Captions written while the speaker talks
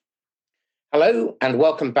Hello, and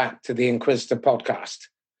welcome back to the Inquisitor podcast.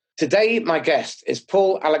 Today, my guest is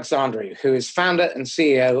Paul Alexandru, who is founder and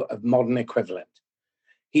CEO of Modern Equivalent.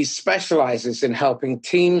 He specializes in helping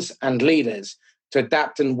teams and leaders to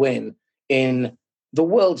adapt and win in the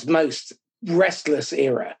world's most restless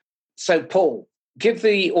era. So, Paul, give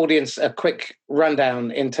the audience a quick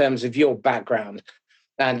rundown in terms of your background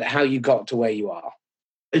and how you got to where you are.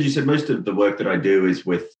 As you said, most of the work that I do is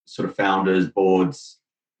with sort of founders, boards,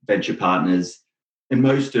 venture partners. And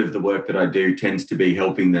most of the work that I do tends to be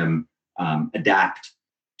helping them adapt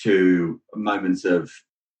to moments of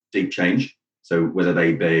deep change. So whether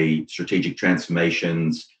they be strategic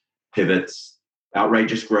transformations, pivots,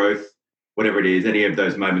 outrageous growth, whatever it is, any of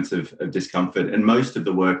those moments of discomfort. And most of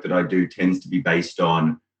the work that I do tends to be based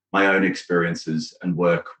on my own experiences and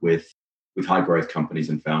work with high growth companies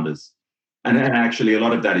and founders. And actually, a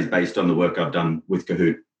lot of that is based on the work I've done with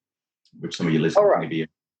Kahoot, which some of your listeners may be.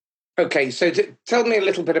 Okay, so tell me a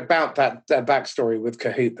little bit about that backstory with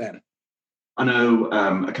Kahoot then. I know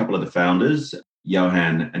a couple of the founders,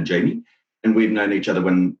 Johan and Jamie, and we've known each other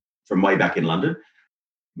from way back in London.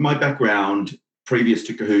 My background previous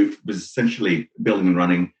to Kahoot was essentially building and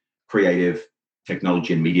running creative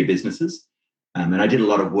technology and media businesses. And I did a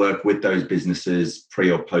lot of work with those businesses pre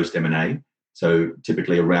or post M&A, so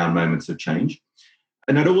typically around moments of change.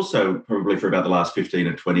 And I'd also probably for about the last 15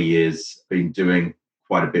 or 20 years been doing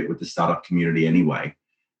quite a bit with the startup community anyway.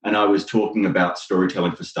 And I was talking about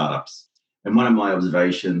storytelling for startups. And one of my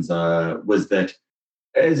observations was that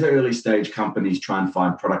as early stage companies try and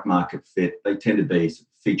find product market fit, they tend to be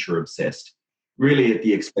feature obsessed, really at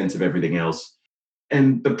the expense of everything else.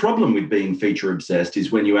 And the problem with being feature obsessed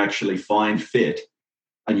is when you actually find fit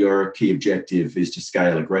and your key objective is to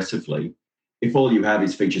scale aggressively, if all you have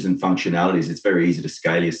is features and functionalities, it's very easy to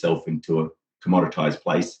scale yourself into a commoditized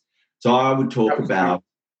place. So I would talk about,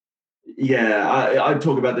 I'd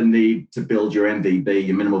talk about the need to build your MVP,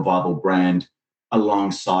 your minimal viable brand,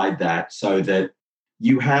 alongside that so that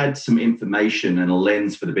you had some information and a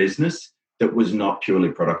lens for the business that was not purely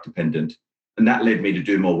product dependent. And that led me to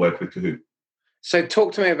do more work with Kahoot. So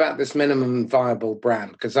talk to me about this minimum viable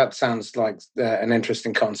brand, because that sounds like an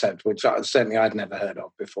interesting concept, which certainly I'd never heard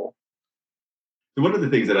of before. So one of the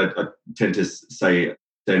things that I tend to say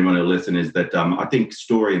to anyone who listen is that I think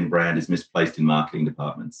story and brand is misplaced in marketing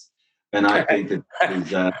departments. And I think that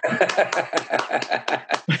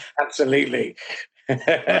is... Absolutely.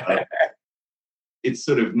 It's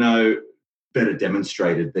sort of no better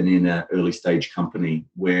demonstrated than in an early stage company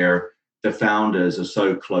where the founders are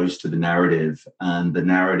so close to the narrative and the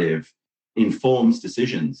narrative informs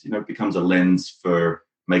decisions. It becomes a lens for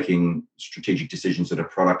making strategic decisions at a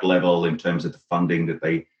product level in terms of the funding that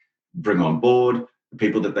they bring on board, the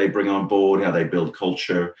people that they bring on board, how they build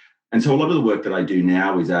culture. And so a lot of the work that I do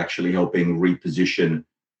now is actually helping reposition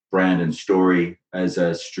brand and story as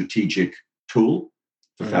a strategic tool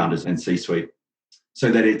for founders and C-suite so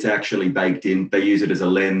that it's actually baked in. They use it as a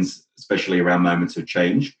lens, especially around moments of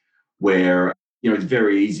change where, it's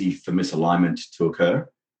very easy for misalignment to occur.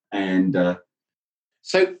 And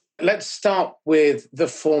so let's start with the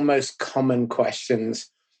four most common questions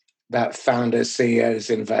that founders, CEOs,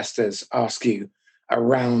 investors ask you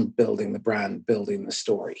around building the brand, building the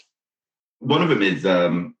story. One of them is,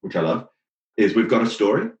 which I love, is we've got a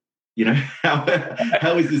story.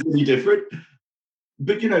 How is this any different?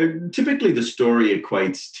 But, typically the story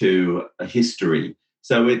equates to a history.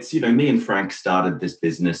 So it's, me and Frank started this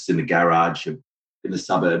business in the garage in the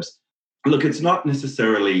suburbs. Look, it's not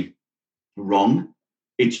necessarily wrong.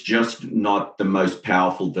 It's just not the most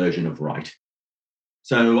powerful version of right.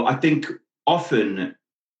 So I think often,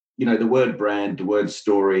 the word brand, the word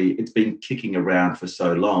story, it's been kicking around for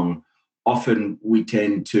so long. Often we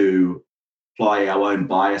tend to apply our own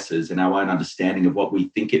biases and our own understanding of what we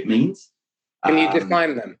think it means. Can you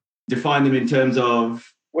define them? Define them in terms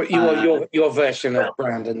of what your version of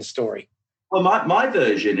brand and story. Well, my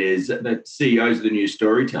version is that CEOs are the new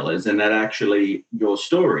storytellers, and that actually your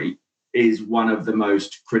story is one of the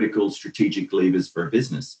most critical strategic levers for a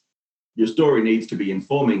business. Your story needs to be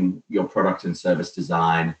informing your product and service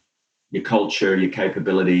design, your culture, your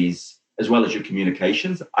capabilities, as well as your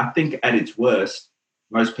communications. I think at its worst,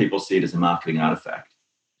 most people see it as a marketing artifact.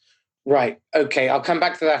 Right. Okay. I'll come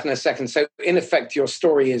back to that in a second. So in effect, your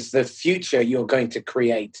story is the future you're going to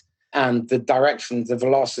create and the direction, the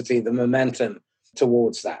velocity, the momentum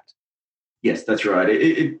towards that. Yes, that's right.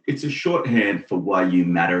 It's a shorthand for why you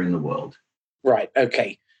matter in the world. Right.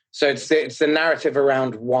 Okay. So it's the narrative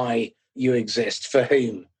around why you exist, for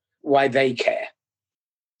whom, why they care.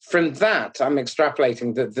 From that, I'm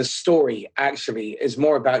extrapolating that the story actually is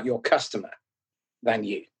more about your customer than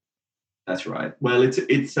you. That's right. Well,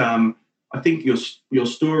 it's I think your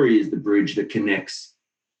story is the bridge that connects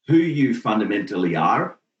who you fundamentally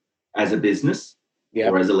are as a business Yeah.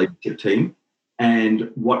 or as a leadership team and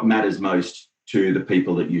what matters most to the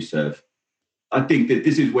people that you serve. I think that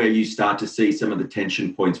this is where you start to see some of the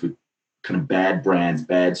tension points with kind of bad brands,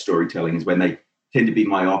 bad storytelling, is when they tend to be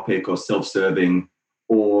myopic or self-serving,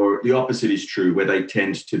 or the opposite is true, where they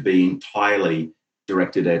tend to be entirely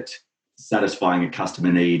directed at satisfying a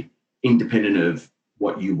customer need, independent of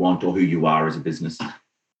what you want or who you are as a business.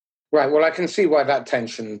 Right. Well, I can see why that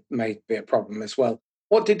tension may be a problem as well.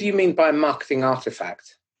 What did you mean by a marketing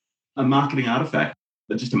artifact? A marketing artifact,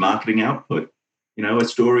 but just a marketing output. You know, a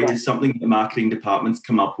story Right. is something the marketing departments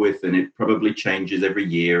come up with, and it probably changes every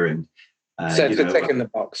year. And So it's a tick in the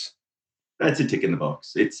box. that's a tick in the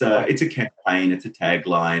box. It's Right. it's a campaign, it's a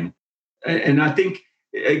tagline, and I think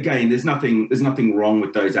again, there's nothing wrong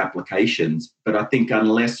with those applications. But I think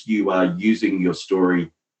unless you are using your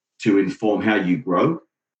story to inform how you grow,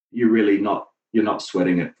 you're not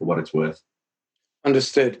sweating it for what it's worth.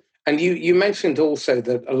 Understood. And you mentioned also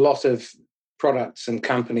that a lot of products and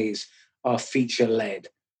companies are feature led.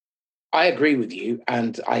 I agree with you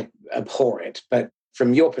and I abhor it. But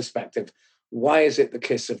from your perspective, why is it the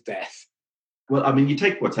kiss of death? Well, I mean, you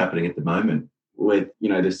take what's happening at the moment with,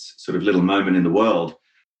 this sort of little moment in the world.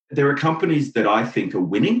 There are companies that I think are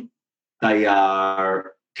winning. They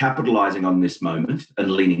are capitalizing on this moment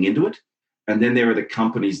and leaning into it. And then there are the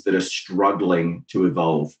companies that are struggling to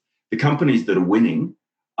evolve. The companies that are winning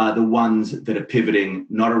are the ones that are pivoting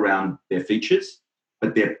not around their features,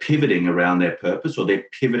 but they're pivoting around their purpose, or they're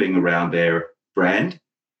pivoting around their brand.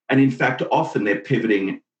 And in fact, often they're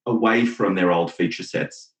pivoting away from their old feature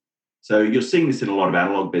sets. So you're seeing this in a lot of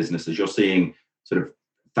analog businesses. You're seeing sort of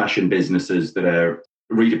fashion businesses that are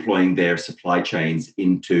redeploying their supply chains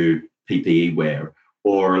into PPE wear,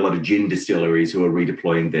 or a lot of gin distilleries who are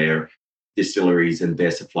redeploying their distilleries and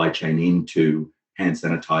their supply chain into hand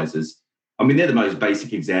sanitizers. I mean, they're the most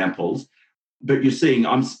basic examples, but you're seeing,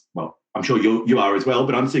 I'm sure you are as well,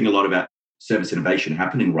 but I'm seeing a lot about service innovation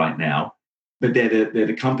happening right now. But they're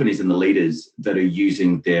the companies and the leaders that are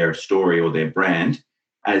using their story or their brand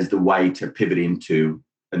as the way to pivot into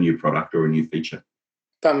a new product or a new feature.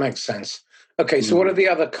 That makes sense. Okay, so what are the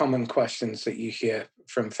other common questions that you hear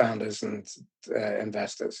from founders and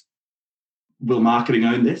investors? Will marketing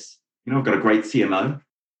own this? I've got a great CMO.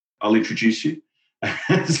 I'll introduce you.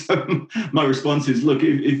 So my response is, look,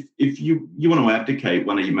 if you want to abdicate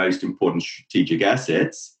one of your most important strategic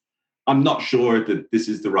assets, I'm not sure that this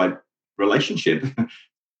is the right relationship.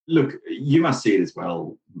 Look, you must see it as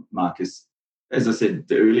well, Marcus. As I said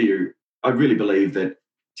earlier, I really believe that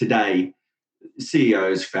today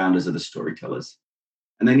CEOs, founders are the storytellers,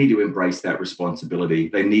 and they need to embrace that responsibility.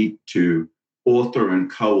 They need to author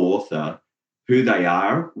and co-author who they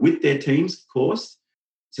are with their teams, of course,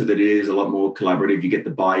 so that it is a lot more collaborative. You get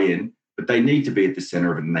the buy-in, but they need to be at the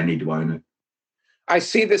center of it and they need to own it. I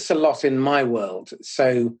see this a lot in my world.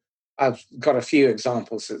 So I've got a few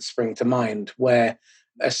examples that spring to mind where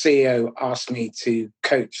a CEO asked me to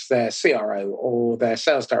coach their CRO or their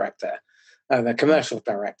sales director, their commercial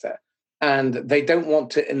director, and they don't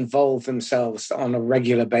want to involve themselves on a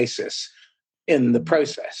regular basis in the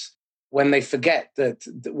process when they forget that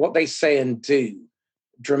what they say and do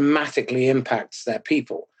dramatically impacts their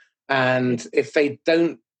people. And if they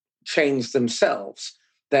don't change themselves,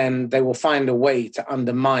 then they will find a way to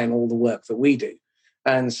undermine all the work that we do.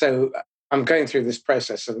 And so I'm going through this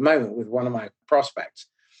process at the moment with one of my prospects,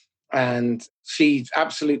 and she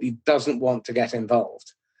absolutely doesn't want to get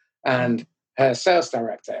involved. And her sales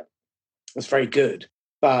director is very good,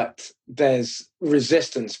 but there's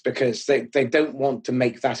resistance because they don't want to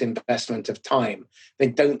make that investment of time. They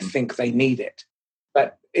don't think they need it.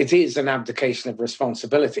 But it is an abdication of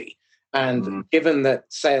responsibility. And given that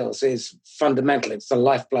sales is fundamental, it's the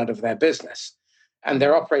lifeblood of their business, and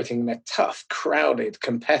they're operating in a tough, crowded,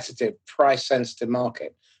 competitive, price-sensitive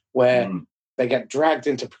market where they get dragged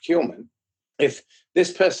into procurement. If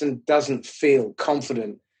this person doesn't feel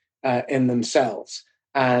confident in themselves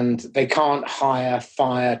and they can't hire,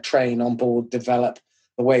 fire, train, onboard, develop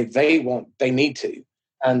the way they need to,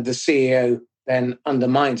 and the CEO then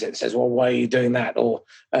undermines it and says, well, why are you doing that? Or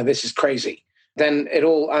this is crazy. Then it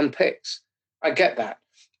all unpicks. I get that.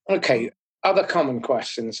 Okay, other common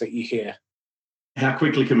questions that you hear. How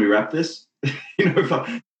quickly can we wrap this?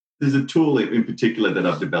 There's a tool in particular that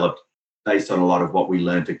I've developed based on a lot of what we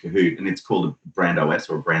learned at Kahoot, and it's called a Brand OS,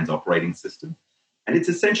 or a Brands Operating System. And it's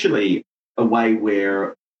essentially a way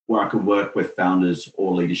where I can work with founders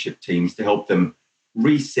or leadership teams to help them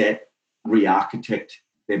reset, re-architect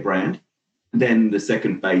their brand. Then the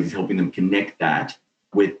second phase is helping them connect that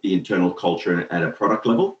with the internal culture at a product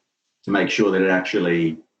level to make sure that it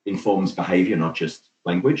actually informs behavior, not just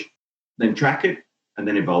language. Then track it and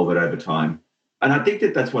then evolve it over time. And I think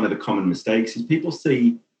that that's one of the common mistakes is people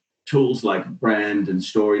see tools like brand and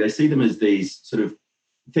story, they see them as these sort of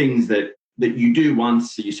things that you do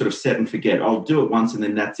once, so you sort of set and forget. I'll do it once and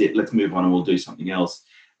then that's it. Let's move on and we'll do something else.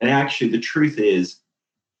 And actually, the truth is,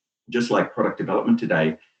 just like product development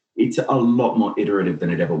today, it's a lot more iterative than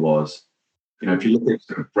it ever was. You know, if you look at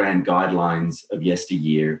sort of brand guidelines of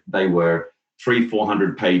yesteryear, they were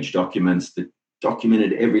 300-400 page documents that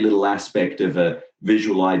documented every little aspect of a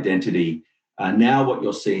visual identity. Now what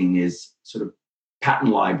you're seeing is sort of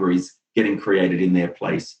pattern libraries getting created in their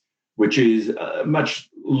place, which is a much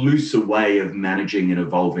looser way of managing and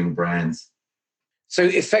evolving brands. So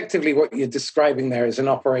effectively what you're describing there is an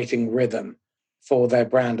operating rhythm for their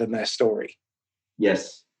brand and their story.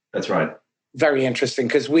 Yes, that's right. Very interesting,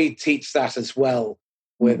 because we teach that as well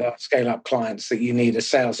with our scale-up clients, that you need a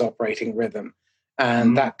sales operating rhythm.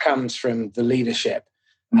 And that comes from the leadership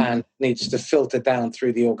and needs to filter down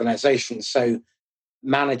through the organization. So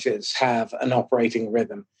managers have an operating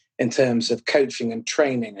rhythm in terms of coaching and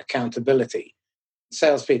training, accountability.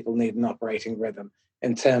 Salespeople need an operating rhythm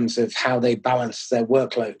in terms of how they balance their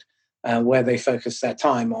workload, where they focus their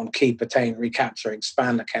time on keep, attain, recapture,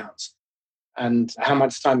 expand accounts, and how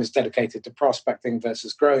much time is dedicated to prospecting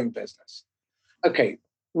versus growing business. Okay,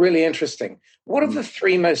 really interesting. What are the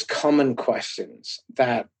three most common questions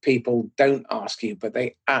that people don't ask you, but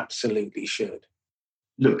they absolutely should?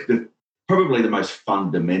 Look, probably the most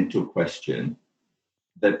fundamental question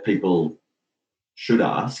that people should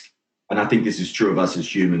ask, and I think this is true of us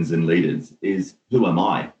as humans and leaders, is who am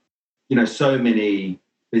I? You know, so many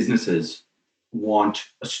businesses want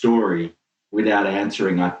a story without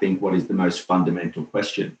answering, I think, what is the most fundamental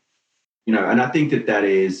question. You know, and I think that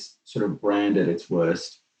is sort of brand at its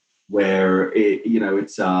worst, where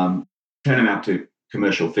it's tantamount to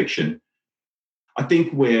commercial fiction. I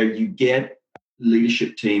think where you get a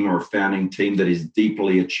leadership team or a founding team that is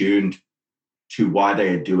deeply attuned to why they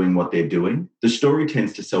are doing what they're doing, the story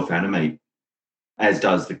tends to self-animate, as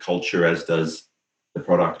does the culture, as does the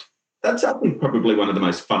product. That's, I think, probably one of the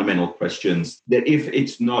most fundamental questions that if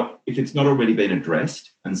it's not already been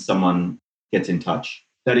addressed and someone gets in touch,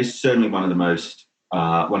 that is certainly one of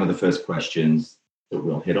the first questions that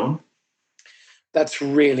we'll hit on. That's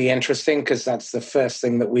really interesting, because that's the first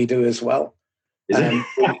thing that we do as well. Is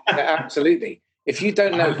it? Absolutely. If you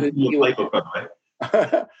don't know who you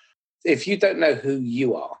are, if you don't know who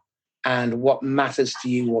you are and what matters to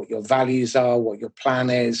you, what your values are, what your plan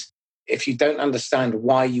is, if you don't understand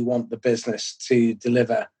why you want the business to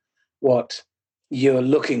deliver what you're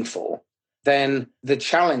looking for, then the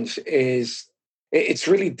challenge is it's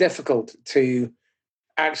really difficult to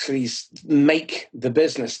actually make the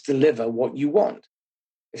business deliver what you want.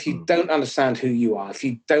 If you don't understand who you are, if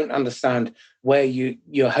you don't understand where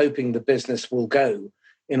you're hoping the business will go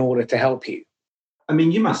in order to help you. I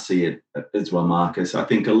mean, you must see it as well, Marcus. I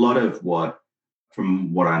think a lot of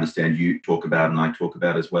from what I understand, you talk about and I talk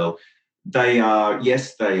about as well, they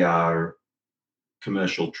are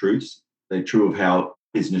commercial truths. They're true of how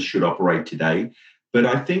business should operate today. But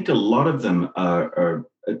I think a lot of them are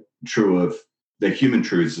true of the human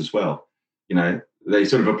truths as well. You know, they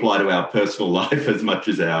sort of apply to our personal life as much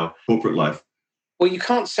as our corporate life. Well, you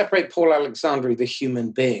can't separate Paul Alexandru, the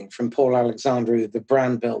human being, from Paul Alexandru, the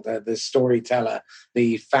brand builder, the storyteller,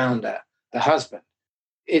 the founder, the husband.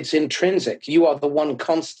 It's intrinsic. You are the one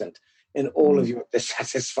constant in all of your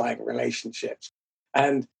dissatisfying relationships.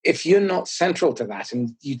 And if you're not central to that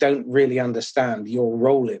and you don't really understand your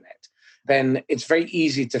role in it, then it's very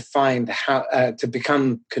easy to find how to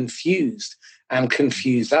become confused and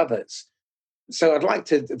confuse others. So I'd like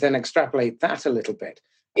to then extrapolate that a little bit.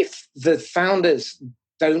 If the founders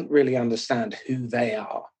don't really understand who they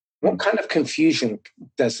are, what kind of confusion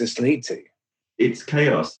does this lead to? It's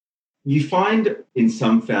chaos. You find in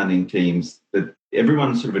some founding teams that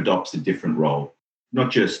everyone sort of adopts a different role, not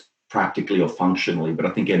just practically or functionally, but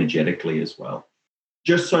I think energetically as well.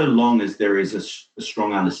 Just so long as there is a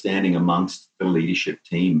strong understanding amongst the leadership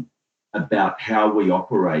team about how we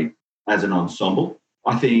operate as an ensemble,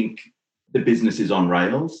 I think the business is on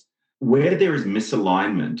rails. Where there is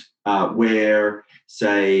misalignment, where,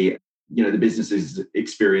 say, the business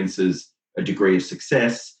experiences a degree of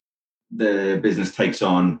success, the business takes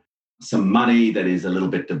on some money that is a little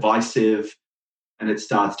bit divisive, and it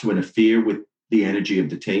starts to interfere with the energy of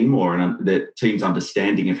the team or the team's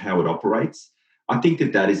understanding of how it operates, I think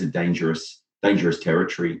that is a dangerous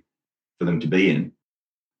territory for them to be in.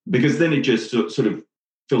 Because then it just sort of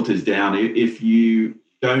filters down. If you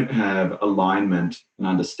don't have alignment and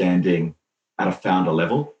understanding at a founder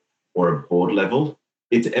level or a board level,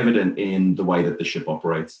 it's evident in the way that the ship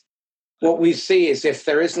operates. What we see is if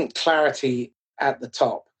there isn't clarity at the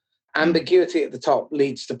top, ambiguity at the top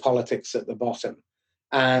leads to politics at the bottom.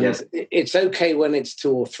 And Yes. it's okay when it's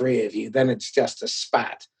two or three of you, then it's just a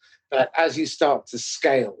spat. But as you start to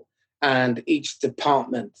scale and each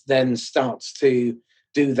department then starts to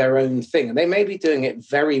do their own thing, and they may be doing it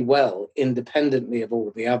very well independently of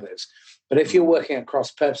all the others. But if you're working at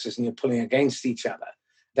cross purposes and you're pulling against each other,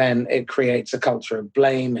 then it creates a culture of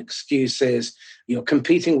blame, excuses. You're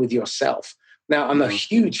competing with yourself. Now, I'm a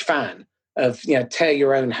huge fan of, tear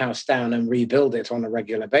your own house down and rebuild it on a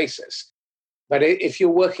regular basis. But if you're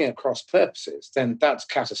working at cross purposes, then that's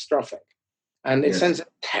catastrophic. And it sends a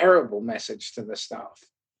terrible message to the staff.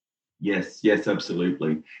 Yes,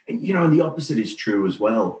 absolutely. And, and the opposite is true as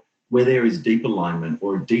well. Where there is deep alignment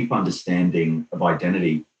or a deep understanding of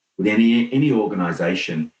identity with any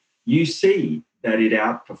organization, you see that it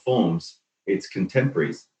outperforms its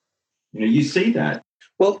contemporaries. You see that.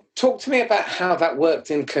 Well, talk to me about how that worked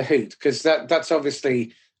in Kahoot, because that's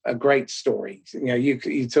obviously a great story.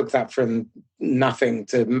 You took that from nothing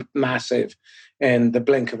to massive in the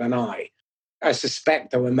blink of an eye. I suspect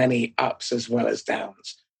there were many ups as well as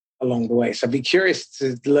downs along the way. So I'd be curious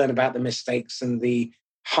to learn about the mistakes and the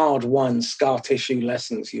hard-won scar tissue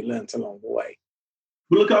lessons you learned along the way.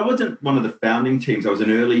 Well, look, I wasn't one of the founding teams. I was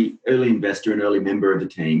an early investor, an early member of the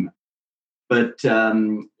team. But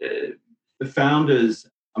the founders,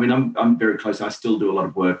 I'm very close. I still do a lot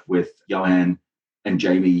of work with Johan and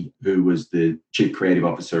Jamie, who was the Chief Creative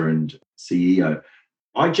Officer and CEO.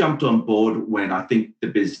 I jumped on board when I think the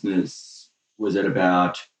business was at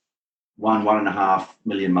about 1.5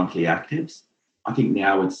 million monthly actives. I think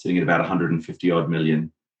now it's sitting at about 150 odd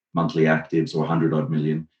million monthly actives, or 100 odd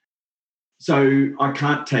million. So I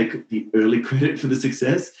can't take the early credit for the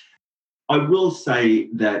success. I will say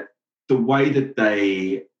that the way that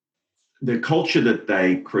the culture that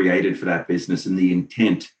they created for that business and the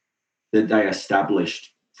intent that they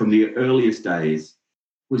established from the earliest days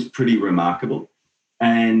was pretty remarkable.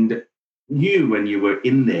 And knew when you were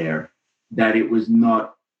in there that it was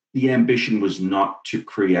not, the ambition was not to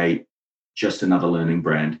create just another learning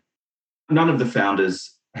brand. None of the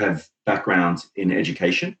founders have backgrounds in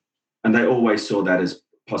education, and they always saw that as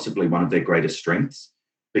possibly one of their greatest strengths,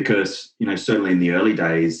 because, certainly in the early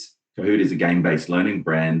days, Kahoot is a game-based learning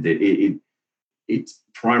brand. Its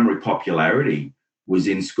primary popularity was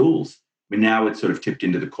in schools. Now it's sort of tipped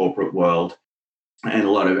into the corporate world, and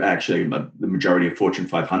a lot of, actually, the majority of Fortune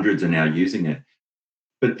 500s are now using it.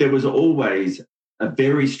 But there was always a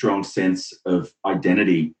very strong sense of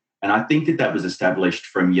identity, and I think that was established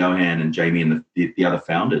from Johan and Jamie and the other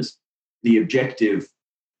founders. The objective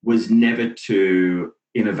was never to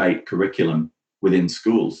innovate curriculum within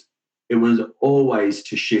schools. It was always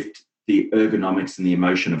to shift the ergonomics and the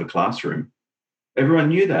emotion of a classroom. Everyone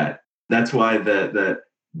knew that. That's why the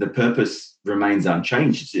purpose remains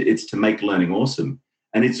unchanged. It's to make learning awesome.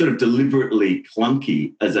 And it's sort of deliberately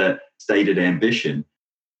clunky as a stated ambition,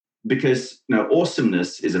 because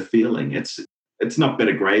awesomeness is a feeling. It's not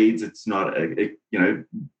better grades. It's not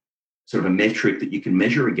sort of a metric that you can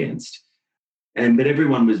measure against. But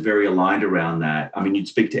everyone was very aligned around that. You'd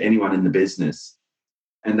speak to anyone in the business,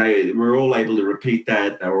 and they were all able to repeat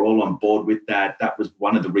that. They were all on board with that. That was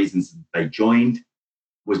one of the reasons they joined,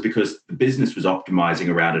 was because the business was optimizing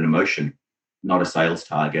around an emotion, not a sales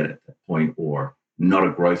target at that point, or not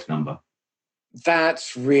a growth number.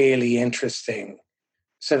 That's really interesting.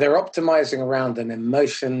 So they're optimizing around an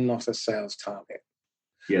emotion, not a sales target.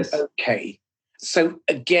 Yes. Okay. So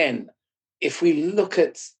again, if we look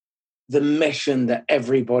at the mission that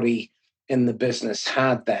everybody in the business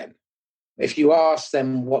had then, if you ask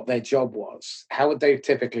them what their job was, how would they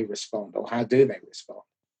typically respond, or how do they respond?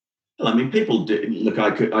 Well, people do. Look,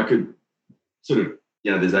 I could sort of,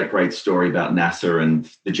 there's that great story about NASA and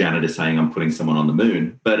the janitor saying, I'm putting someone on the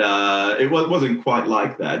moon. But it wasn't quite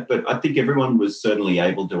like that. But I think everyone was certainly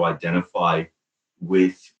able to identify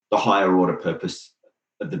with the higher order purpose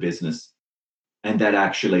of the business. And that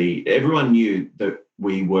actually everyone knew that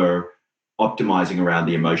we were optimizing around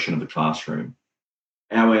the emotion of the classroom.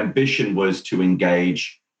 Our ambition was to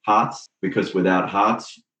engage hearts, because without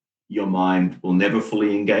hearts, your mind will never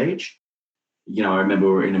fully engage. I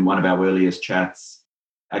remember in one of our earliest chats,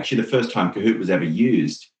 actually the first time Kahoot was ever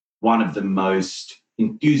used, one of the most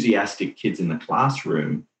enthusiastic kids in the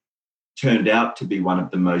classroom turned out to be one of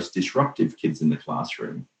the most disruptive kids in the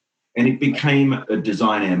classroom. And it became a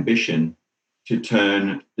design ambition to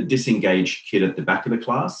turn the disengaged kid at the back of the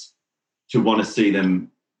class to want to see them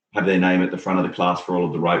have their name at the front of the class for all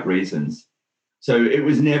of the right reasons. So it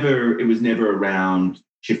was never around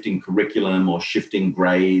shifting curriculum or shifting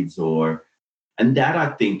grades and that I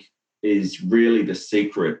think is really the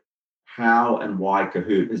secret, how and why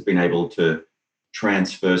Kahoot has been able to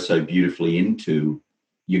transfer so beautifully into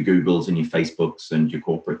your Googles and your Facebooks and your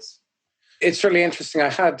corporates. It's really interesting. I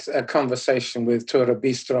had a conversation with Ture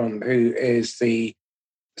Bistrom, who is the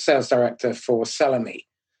sales director for Selami,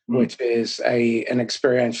 which is an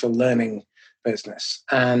experiential learning business.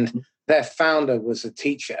 And their founder was a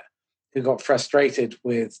teacher who got frustrated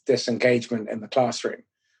with disengagement in the classroom.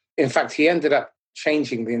 In fact, he ended up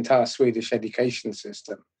changing the entire Swedish education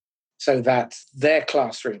system so that their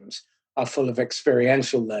classrooms are full of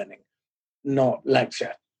experiential learning, not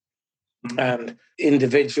lecture. And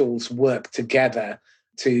individuals work together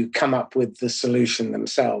to come up with the solution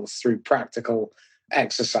themselves through practical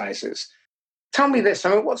exercises. Tell me this,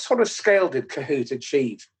 what sort of scale did Kahoot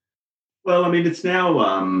achieve? Well, it's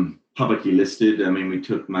now publicly listed. We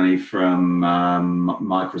took money from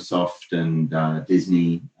Microsoft and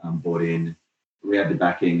Disney bought in. We had the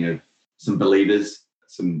backing of some believers,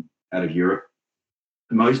 some out of Europe.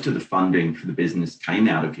 Most of the funding for the business came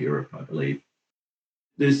out of Europe, I believe.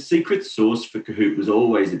 The secret sauce for Kahoot was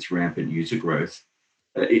always its rampant user growth.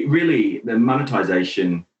 The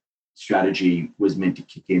monetization strategy was meant to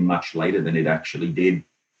kick in much later than it actually did.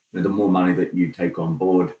 The more money that you take on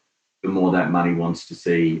board, the more that money wants to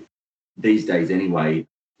see, these days anyway,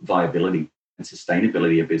 viability and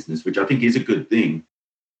sustainability of business, which I think is a good thing.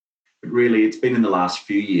 But really, it's been in the last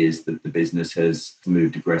few years that the business has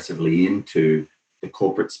moved aggressively into the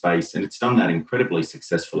corporate space, and it's done that incredibly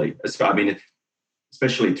successfully.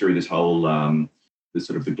 Especially through this whole,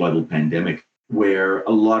 the global pandemic, where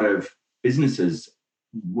a lot of businesses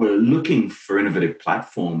were looking for innovative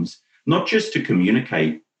platforms, not just to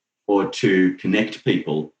communicate or to connect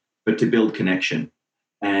people, but to build connection.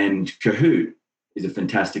 And Kahoot is a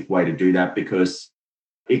fantastic way to do that because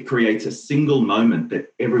it creates a single moment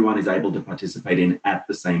that everyone is able to participate in at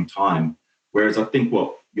the same time. Whereas I think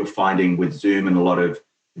what you're finding with Zoom and a lot of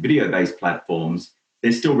video-based platforms,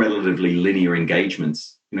 they're still relatively linear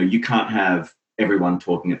engagements. You can't have everyone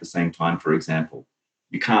talking at the same time, for example.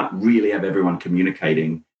 You can't really have everyone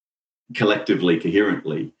communicating collectively,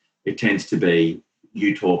 coherently. It tends to be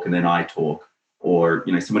you talk and then I talk, or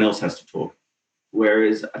someone else has to talk.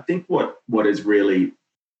 Whereas I think what has really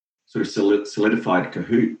sort of solidified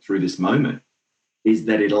Kahoot through this moment is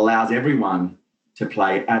that it allows everyone to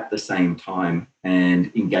play at the same time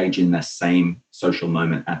and engage in the same social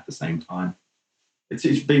moment at the same time.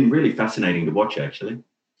 It's been really fascinating to watch, actually.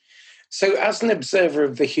 So, as an observer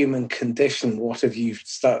of the human condition, what have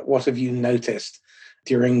you noticed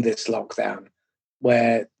during this lockdown,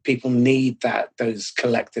 where people need those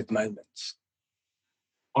collective moments?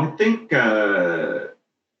 I think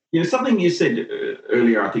something you said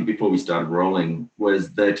earlier, I think before we started rolling,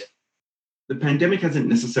 was that the pandemic hasn't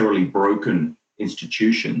necessarily broken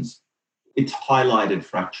institutions; it's highlighted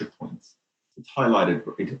fracture points. It's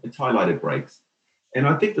highlighted breaks. And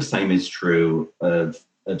I think the same is true of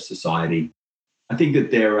society. I think that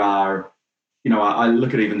there are, I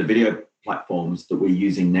look at even the video platforms that we're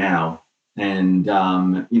using now, and,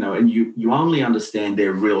 and you only understand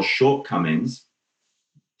their real shortcomings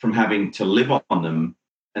from having to live on them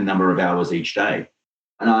a number of hours each day.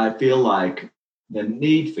 And I feel like the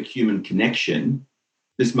need for human connection,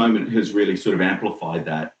 this moment has really sort of amplified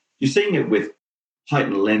that. You're seeing it with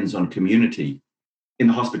heightened lens on community in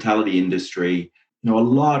the hospitality industry. A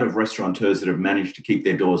lot of restaurateurs that have managed to keep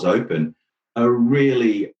their doors open are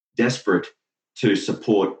really desperate to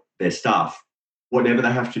support their staff. Whatever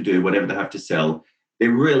they have to do, whatever they have to sell,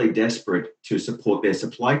 they're really desperate to support their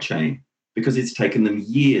supply chain because it's taken them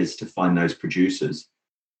years to find those producers.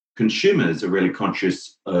 Consumers are really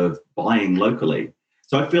conscious of buying locally.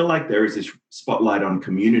 So I feel like there is this spotlight on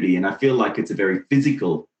community, and I feel like it's a very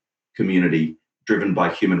physical community driven by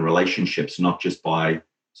human relationships, not just by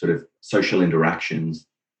sort of social interactions.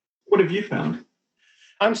 What have you found?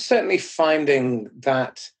 I'm certainly finding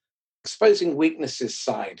that exposing weaknesses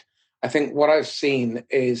side, I think what I've seen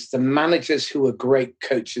is the managers who were great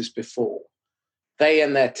coaches before, they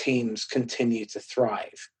and their teams continue to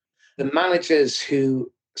thrive. The managers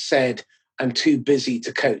who said, I'm too busy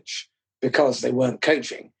to coach because they weren't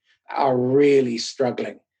coaching, are really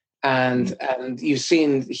struggling. And you've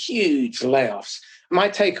seen huge layoffs. My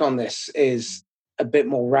take on this is a bit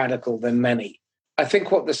more radical than many. I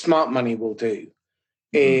think what the smart money will do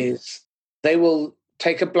is they will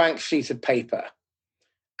take a blank sheet of paper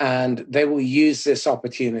and they will use this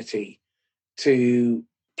opportunity to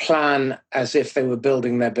plan as if they were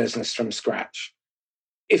building their business from scratch.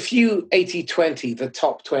 if you 80-20, the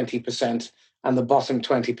top 20% and the bottom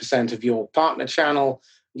 20% of your partner channel,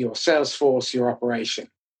 your sales force, your operation.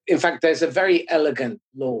 In fact, there's a very elegant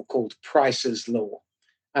law called Price's Law,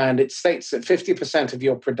 and it states that 50% of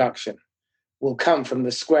your production will come from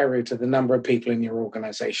the square root of the number of people in your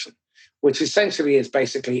organization, which essentially is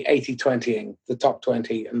basically 80-20ing the top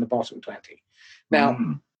 20 and the bottom 20. Now,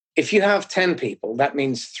 if you have 10 people, that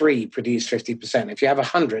means 3 produce 50%. If you have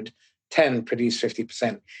 100, 10 produce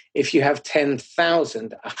 50%. If you have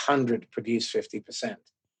 10,000, 100 produce 50%.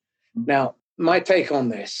 Now, my take on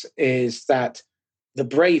this is that the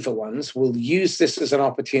braver ones will use this as an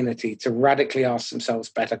opportunity to radically ask themselves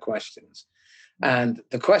better questions. And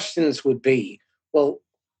the questions would be, well,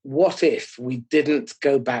 what if we didn't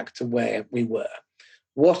go back to where we were?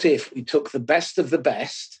 What if we took the best of the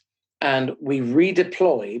best and we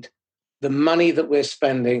redeployed the money that we're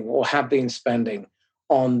spending or have been spending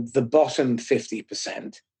on the bottom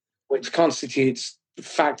 50%, which constitutes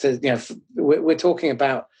factors, we're talking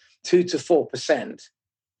about 2 to 4%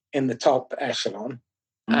 in the top echelon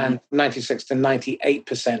and 96 to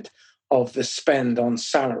 98% of the spend on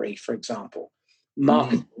salary, for example,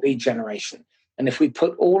 market lead generation. And if we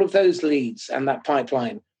put all of those leads and that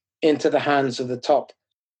pipeline into the hands of the top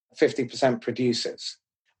 50% producers,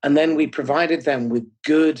 and then we provided them with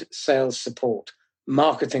good sales support,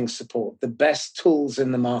 marketing support, the best tools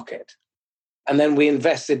in the market, and then we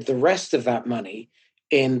invested the rest of that money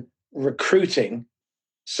in recruiting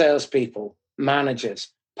salespeople, managers,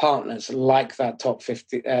 partners like that top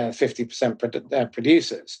 50%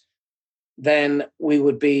 producers, then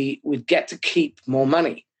we'd get to keep more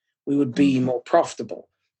money. We would be more profitable,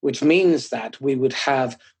 which means that we would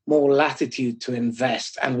have more latitude to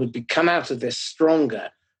invest and would come out of this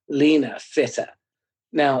stronger, leaner, fitter.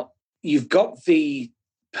 Now, you've got the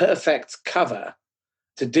perfect cover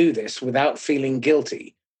to do this without feeling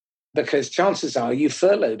guilty, because chances are you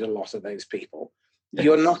furloughed a lot of those people. Yes.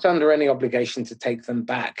 You're not under any obligation to take them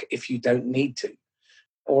back if you don't need to,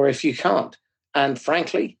 or if you can't. And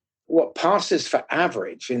frankly, what passes for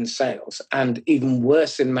average in sales, and even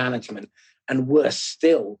worse in management, and worse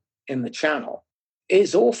still in the channel,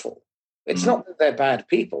 is awful. It's not that they're bad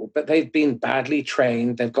people, but they've been badly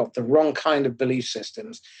trained. They've got the wrong kind of belief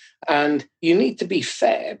systems. And you need to be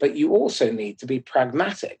fair, but you also need to be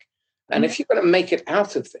pragmatic. And if you're going to make it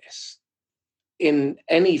out of this in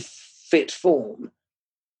any fit form,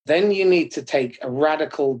 then you need to take a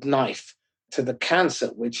radical knife to the cancer,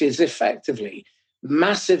 which is effectively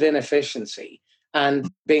massive inefficiency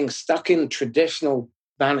and being stuck in traditional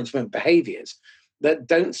management behaviors that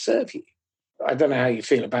don't serve you. I don't know how you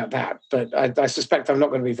feel about that, but I suspect I'm not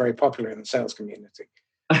going to be very popular in the sales community.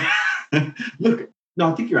 Look,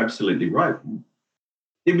 no, I think you're absolutely right.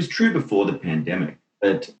 It was true before the pandemic,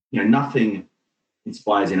 but nothing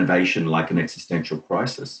inspires innovation like an existential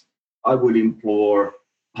crisis. I would implore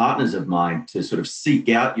partners of mine to sort of seek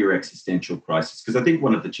out your existential crisis, because I think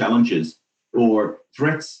one of the challenges or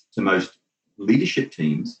threats to most leadership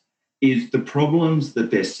teams is the problems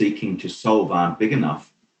that they're seeking to solve aren't big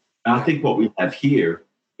enough. And I think what we have here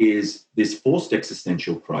is this forced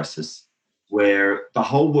existential crisis where the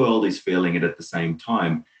whole world is feeling it at the same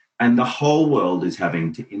time, and the whole world is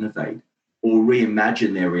having to innovate or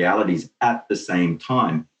reimagine their realities at the same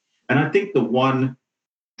time. And I think the one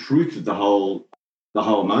truth of the whole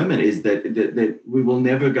moment is that we will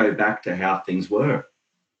never go back to how things were.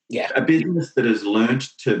 Yeah. A business that has learned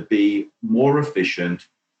to be more efficient,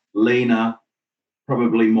 leaner,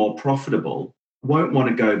 probably more profitable, won't want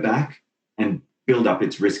to go back and build up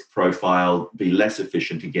its risk profile, be less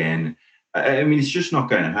efficient again. I mean, it's just not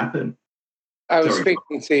going to happen. I was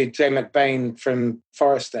speaking to Jay McBain from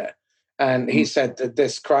Forrester, and he said that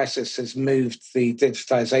this crisis has moved the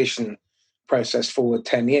digitization process forward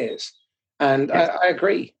 10 years. And yes. I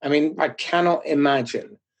agree. I mean, I cannot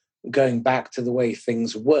imagine going back to the way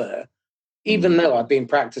things were, even though I've been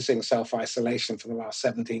practicing self-isolation for the last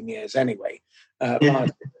 17 years anyway,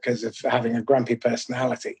 because of having a grumpy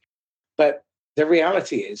personality. But the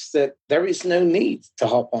reality is that there is no need to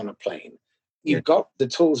hop on a plane. You've got the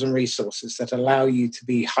tools and resources that allow you to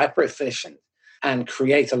be hyper efficient and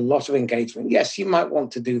create a lot of engagement. Yes, you might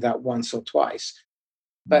want to do that once or twice,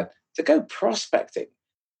 but to go prospecting,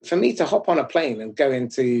 for me to hop on a plane and go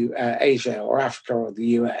into Asia or Africa or the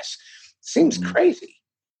US seems crazy.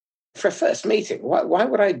 For a first meeting, why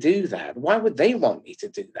would I do that? Why would they want me to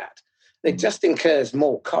do that? It just incurs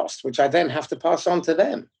more cost, which I then have to pass on to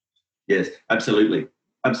them. Yes, absolutely.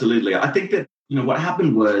 Absolutely. I think that, what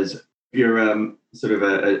happened was, if you're sort of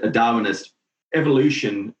a Darwinist,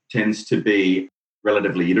 evolution tends to be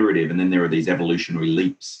relatively iterative, and then there are these evolutionary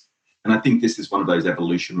leaps. And I think this is one of those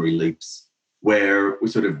evolutionary leaps where we're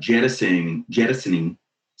sort of jettisoning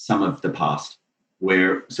some of the past.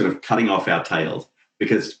 We're sort of cutting off our tails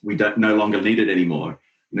because we don't no longer need it anymore.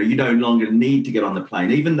 You no longer need to get on the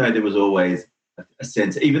plane, even though there was always a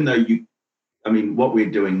sense, even though what we're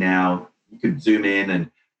doing now, you could Zoom in and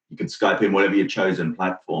you could Skype in, whatever your chosen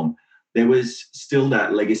platform. There was still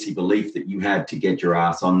that legacy belief that you had to get your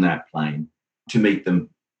ass on that plane to meet them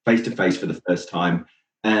face to face for the first time.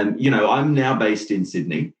 And, I'm now based in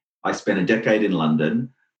Sydney. I spent a decade in London.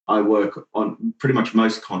 I work on pretty much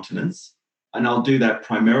most continents, and I'll do that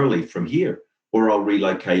primarily from here, or I'll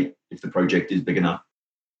relocate if the project is big enough.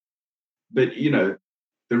 But,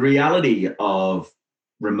 the reality of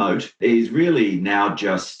remote is really now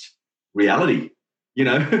just reality.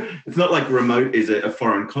 It's not like remote is a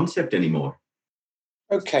foreign concept anymore.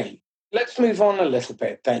 Okay, let's move on a little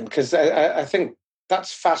bit then, because I think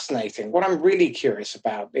that's fascinating. What I'm really curious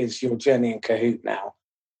about is your journey in Kahoot now,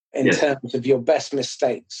 in terms of your best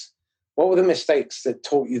mistakes. What were the mistakes that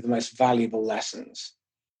taught you the most valuable lessons?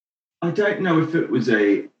 I don't know if it was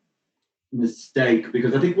a mistake,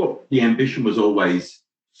 because I think what the ambition was always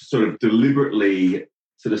sort of deliberately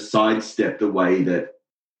sort of sidestep the way that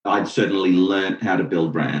I'd certainly learned how to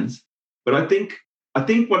build brands. But I think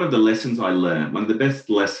one of the lessons I learned, one of the best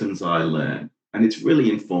lessons I learned, and it's really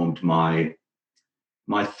informed my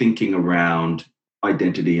thinking around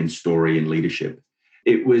identity and story and leadership.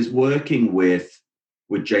 It was working with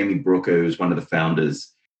Jamie Brooker, who's one of the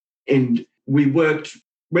founders. And we worked,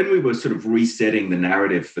 when we were sort of resetting the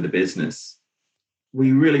narrative for the business,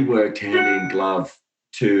 we really worked hand in glove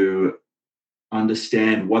to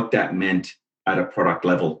understand what that meant at a product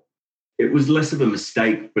level. It was less of a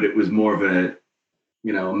mistake, but it was more of a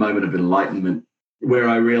moment of enlightenment where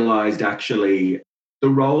I realized actually the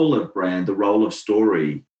role of brand, the role of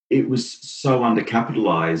story, it was so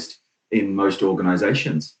undercapitalized in most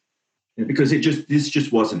organizations because this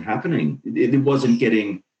just wasn't happening. It wasn't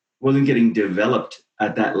getting developed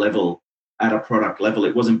at that level, at a product level.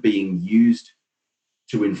 It wasn't being used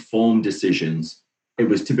to inform decisions. It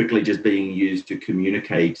was typically just being used to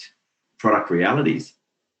communicate product realities.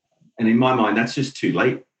 And in my mind, that's just too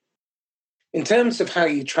late. In terms of how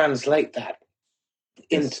you translate that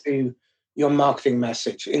into your marketing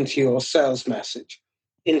message, into your sales message,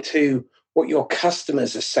 into what your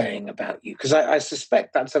customers are saying about you, because I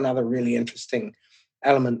suspect that's another really interesting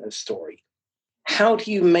element of story. How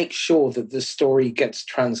do you make sure that the story gets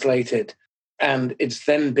translated and it's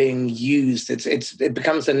then being used? It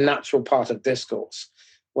becomes a natural part of discourse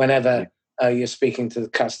whenever you're speaking to the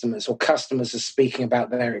customers or customers are speaking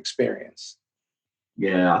about their experience.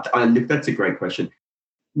 Yeah, that's a great question.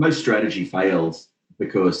 Most strategy fails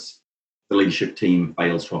because the leadership team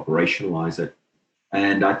fails to operationalize it.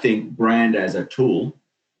 And I think brand as a tool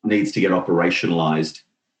needs to get operationalized.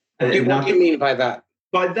 What do you mean by that?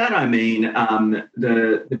 By that, I mean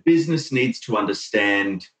the business needs to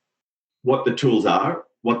understand what the tools are,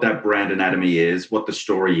 what that brand anatomy is, what the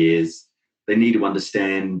story is. They need to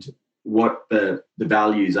understand what the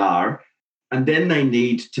values are, and then they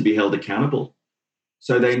need to be held accountable.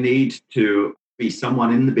 So they need to be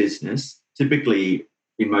someone in the business. Typically,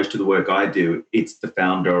 in most of the work I do, it's the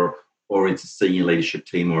founder or it's a senior leadership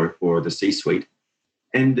team or the C-suite.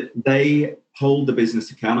 And they hold the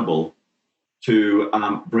business accountable to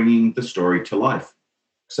bringing the story to life.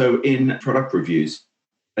 So in product reviews,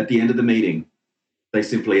 at the end of the meeting, they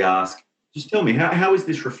simply ask, just tell me, how is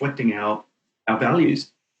this reflecting our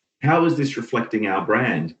values? How is this reflecting our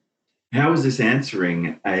brand? How is this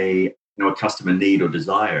answering a customer need or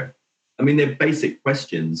desire? I mean, they're basic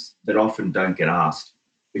questions that often don't get asked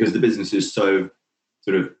because the business is so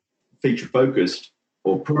sort of feature-focused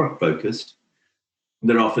or product-focused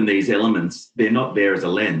that often these elements, they're not there as a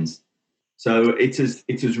lens. So it's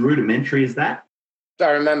as rudimentary as that. I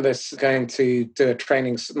remember going to do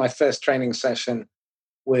my first training session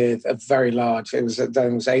with a very large, it was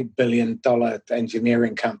 $8 billion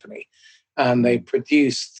engineering company. And they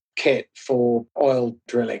produced kit for oil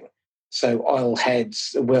drilling. So oil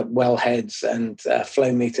heads, well heads and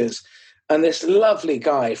flow meters. And this lovely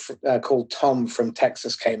guy called Tom from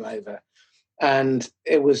Texas came over. And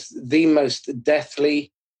it was the most death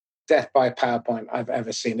by PowerPoint I've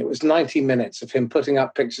ever seen. It was 90 minutes of him putting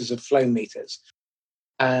up pictures of flow meters.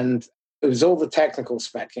 And it was all the technical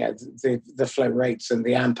spec, the flow rates and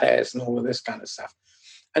the amperes and all of this kind of stuff.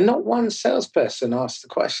 And not one salesperson asked the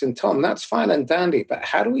question, Tom, that's fine and dandy, but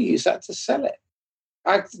how do we use that to sell it?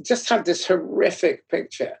 I just had this horrific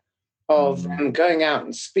picture of them going out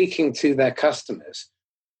and speaking to their customers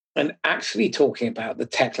and actually talking about the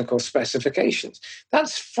technical specifications.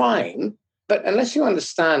 That's fine, But unless you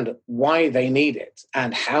understand why they need it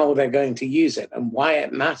and how they're going to use it and why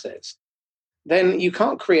it matters, then you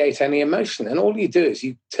can't create any emotion. And all you do is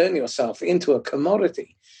you turn yourself into a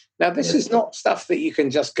commodity. Now, this is not stuff that you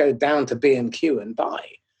can just go down to B&Q and buy.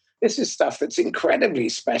 This is stuff that's incredibly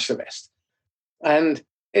specialist. And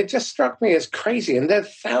it just struck me as crazy. And there are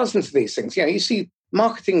thousands of these things. You see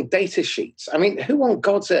marketing data sheets. I mean, who on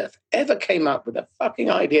God's earth ever came up with a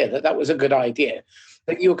fucking idea that that was a good idea,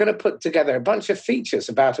 that you were going to put together a bunch of features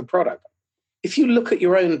about a product? If you look at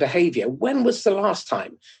your own behavior, when was the last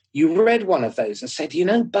time you read one of those and said,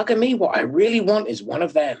 bugger me, what I really want is one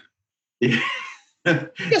of them? Yeah.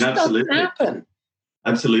 It just doesn't happen.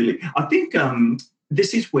 Absolutely. I think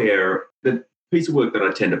this is where the piece of work that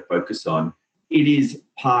I tend to focus on, it is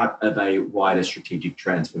part of a wider strategic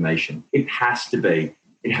transformation. It has to be.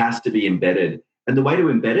 It has to be embedded. And the way to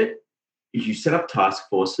embed it is you set up task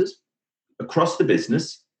forces across the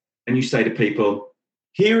business and you say to people,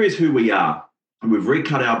 here is who we are. And we've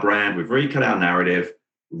recut our brand, we've recut our narrative,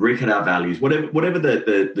 we've recut our values, whatever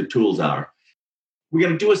the tools are. We're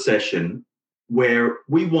going to do a session where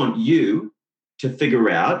we want you to figure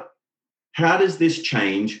out, how does this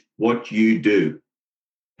change what you do?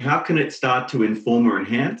 How can it start to inform or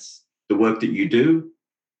enhance the work that you do?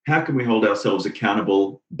 How can we hold ourselves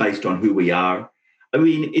accountable based on who we are? I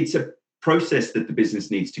mean, it's a process that the business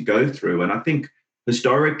needs to go through. And I think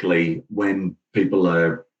historically, when people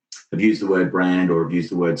have used the word brand or have used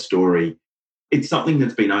the word story, it's something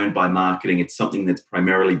that's been owned by marketing. It's something that's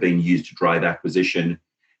primarily been used to drive acquisition.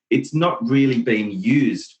 It's not really being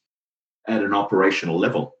used at an operational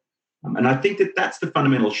level. And I think that that's the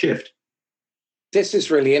fundamental shift. This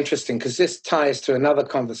is really interesting because this ties to another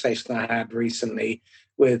conversation I had recently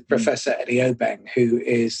with Professor Eddie Obeng, who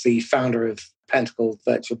is the founder of Pentacle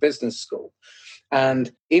Virtual Business School.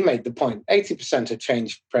 And he made the point, 80% of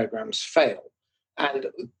change programs fail. And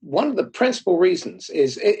one of the principal reasons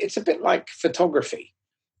is it's a bit like photography.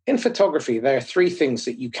 In photography, there are three things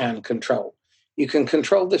that you can control. You can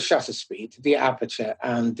control the shutter speed, the aperture,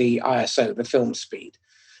 and the ISO, the film speed.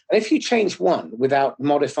 And if you change one without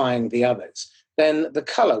modifying the others, then the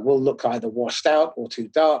color will look either washed out or too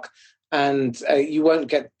dark, and you won't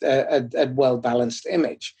get a well-balanced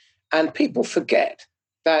image. And people forget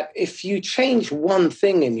that if you change one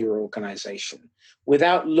thing in your organization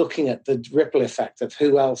without looking at the ripple effect of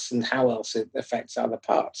who else and how else it affects other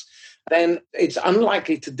parts, then it's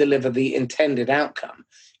unlikely to deliver the intended outcome.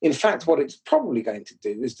 In fact, what it's probably going to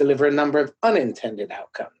do is deliver a number of unintended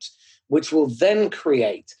outcomes, which will then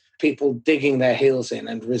create people digging their heels in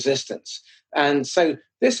and resistance. And so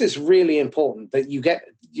this is really important, that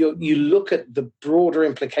you look at the broader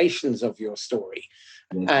implications of your story.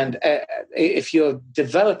 Mm-hmm. And if you're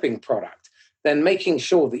developing product, then making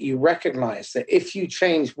sure that you recognize that if you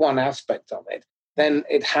change one aspect of it, then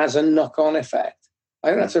it has a knock-on effect. I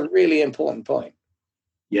think that's a really important point.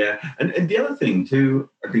 Yeah. And the other thing too,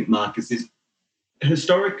 I think, Marcus, is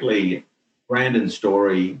historically brand and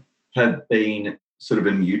story have been sort of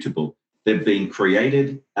immutable. They've been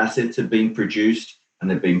created, assets have been produced, and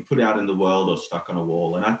they've been put out in the world or stuck on a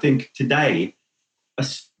wall. And I think today, a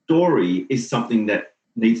story is something that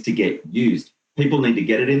needs to get used. People need to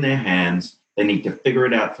get it in their hands. They need to figure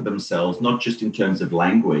it out for themselves, not just in terms of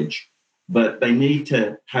language, but they need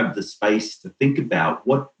to have the space to think about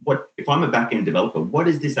what if I'm a back-end developer, what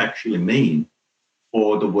does this actually mean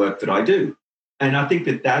for the work that I do? And I think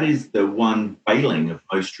that is the one failing of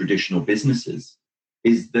most traditional businesses,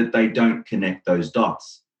 is that they don't connect those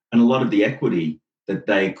dots. And a lot of the equity that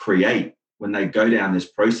they create when they go down this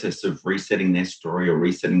process of resetting their story or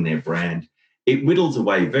resetting their brand, it whittles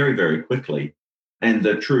away very, very quickly. And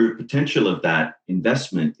the true potential of that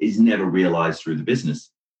investment is never realized through the business.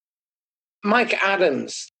 Mike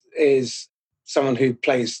Adams is someone who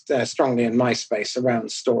plays strongly in my space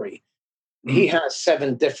around story. He has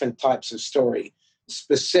 7 different types of story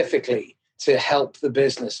specifically to help the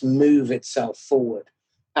business move itself forward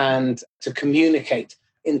and to communicate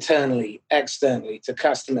internally, externally, to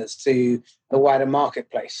customers, to the wider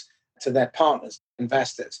marketplace, to their partners,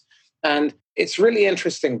 investors. And it's really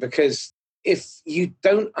interesting because if you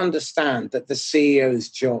don't understand that the CEO's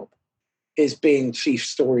job is being chief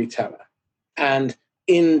storyteller, and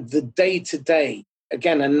in the day-to-day,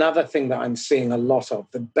 again, another thing that I'm seeing a lot of,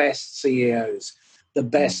 the best CEOs, the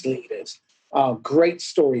best leaders are great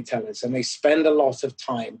storytellers, and they spend a lot of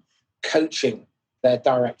time coaching their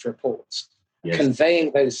direct reports,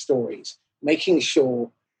 conveying those stories, making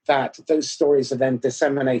sure that those stories are then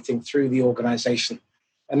disseminating through the organization.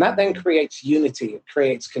 And that then creates unity, it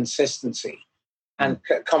creates consistency and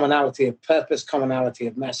commonality of purpose, commonality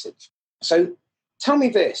of message. So Tell me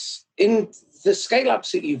this, in the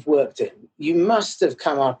scale-ups that you've worked in, you must have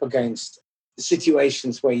come up against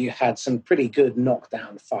situations where you had some pretty good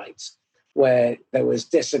knockdown fights, where there was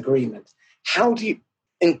disagreement. How do you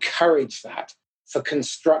encourage that for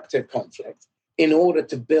constructive conflict in order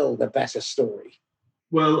to build a better story?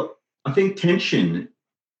 Well, I think tension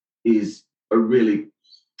is a really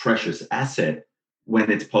precious asset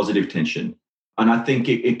when it's positive tension. And I think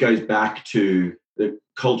it goes back to the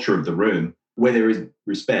culture of the room where there is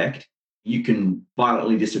respect. You can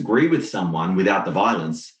violently disagree with someone without the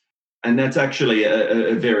violence. And that's actually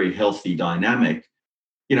a very healthy dynamic.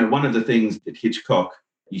 You know, one of the things that Hitchcock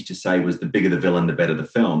used to say was the bigger the villain, the better the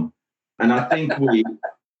film. And I think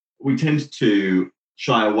we tend to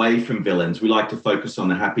shy away from villains. We like to focus on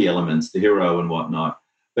the happy elements, the hero and whatnot.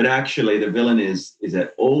 But actually, the villain is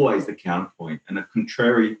always the counterpoint. And a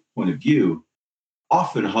contrary point of view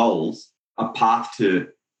often holds a path to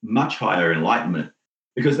much higher enlightenment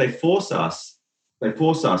because they force us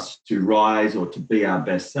to rise or to be our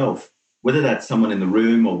best self, whether that's someone in the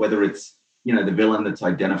room or whether it's, you know, the villain that's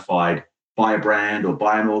identified by a brand or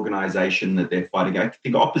by an organization that they're fighting. I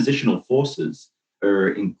think oppositional forces are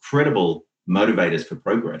incredible motivators for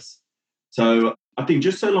progress. So I think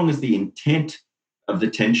just so long as the intent of the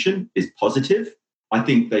tension is positive, I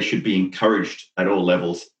think they should be encouraged at all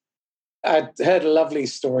levels. I heard a lovely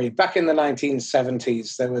story. Back in the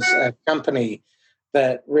 1970s, there was a company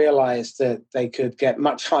that realized that they could get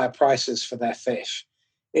much higher prices for their fish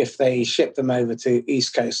if they shipped them over to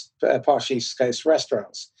posh East Coast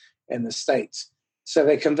restaurants in the States. So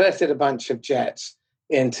they converted a bunch of jets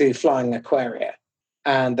into flying aquaria,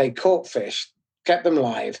 and they caught fish, kept them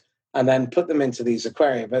live, and then put them into these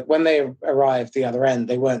aquaria. But when they arrived the other end,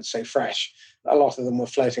 they weren't so fresh. A lot of them were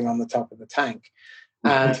floating on the top of the tank.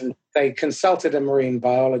 And they consulted a marine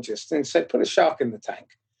biologist and said, put a shark in the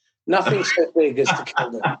tank. Nothing so big as to kill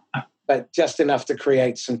them, but just enough to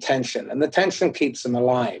create some tension. And the tension keeps them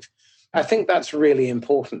alive. I think that's really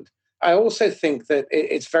important. I also think that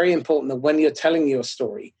it's very important that when you're telling your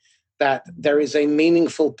story, that there is a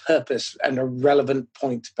meaningful purpose and a relevant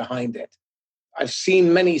point behind it. I've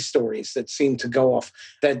seen many stories that seem to go off.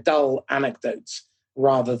 They're dull anecdotes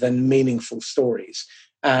rather than meaningful stories.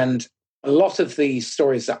 And a lot of the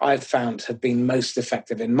stories that I've found have been most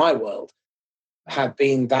effective in my world have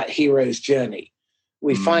been that hero's journey.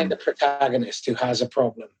 We find a protagonist who has a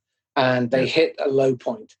problem and they hit a low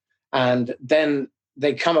point, and then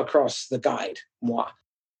they come across the guide, moi.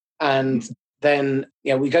 And then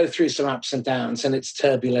we go through some ups and downs, and it's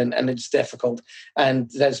turbulent and it's difficult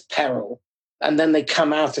and there's peril. And then they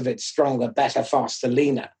come out of it stronger, better, faster,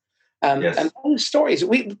 leaner. And those stories,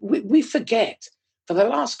 we forget. For the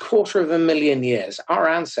last 250,000 years, our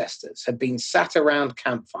ancestors had been sat around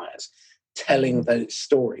campfires telling those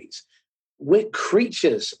stories. We're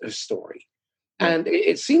creatures of story. And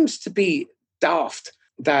it seems to be daft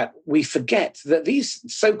that we forget that these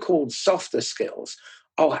so-called softer skills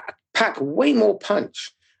pack way more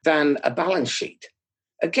punch than a balance sheet.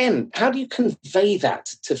 Again, how do you convey that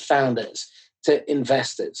to founders, to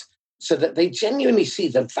investors, so that they genuinely see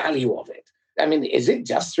the value of it? I mean, is it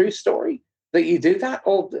just through story that you do that?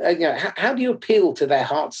 Or how do you appeal to their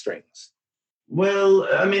heartstrings? Well,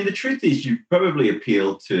 I mean, the truth is you probably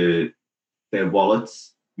appeal to their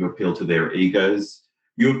wallets, you appeal to their egos,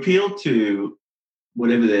 you appeal to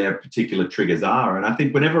whatever their particular triggers are. And I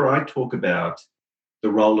think whenever I talk about the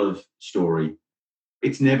role of story,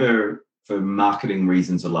 it's never for marketing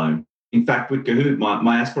reasons alone. In fact, with Kahoot,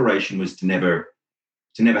 my aspiration was to never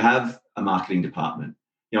have a marketing department.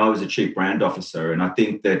 I was a chief brand officer, and I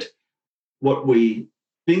think that what we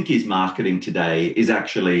think is marketing today is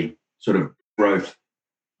actually sort of growth,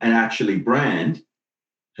 and actually brand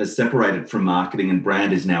has separated from marketing, and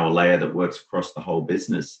brand is now a layer that works across the whole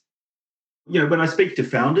business. When I speak to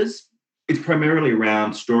founders, it's primarily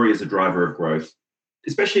around story as a driver of growth,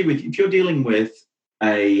 especially if you're dealing with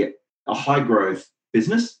a high growth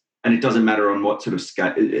business, and it doesn't matter on what sort of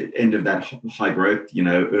end of that high growth,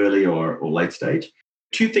 early or late stage.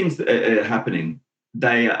 Two things that are happening.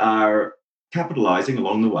 They are capitalizing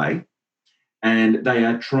along the way, and they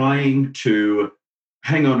are trying to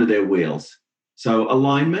hang on to their wheels. So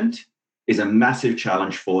alignment is a massive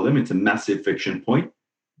challenge for them. It's a massive friction point.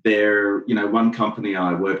 One company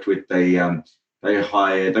I worked with, they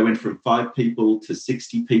went from 5 people to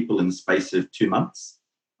 60 people in the space of 2 months.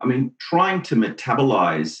 I mean, trying to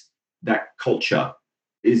metabolize that culture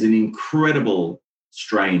is an incredible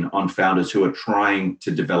strain on founders who are trying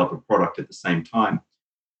to develop a product at the same time.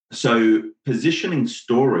 So positioning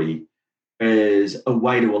story is a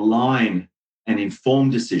way to align and inform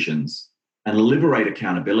decisions and liberate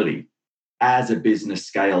accountability. as a business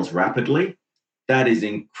scales rapidly, that is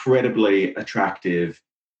incredibly attractive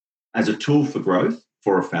as a tool for growth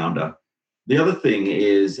for a founder. The other thing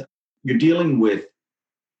is you're dealing with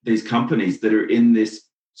these companies that are in this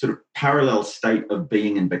sort of parallel state of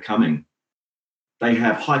being and becoming. They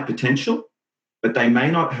have high potential, but they may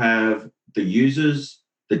not have the users,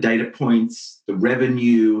 the data points, the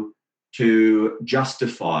revenue to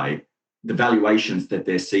justify the valuations that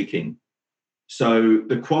they're seeking. So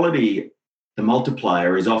the quality, the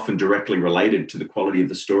multiplier, is often directly related to the quality of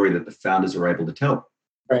the story that the founders are able to tell.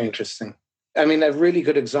 Very interesting. I mean, a really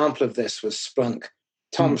good example of this was Splunk.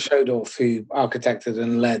 Tom Schodorf, who architected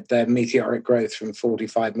and led their meteoric growth from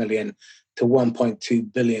 45 million to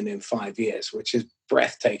 1.2 billion in 5 years, which is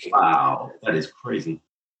breathtaking. Wow, that is crazy.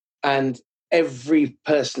 And every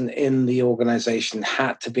person in the organization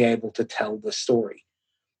had to be able to tell the story.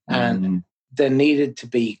 And there needed to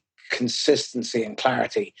be consistency and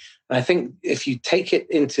clarity. And I think if you take it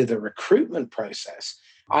into the recruitment process,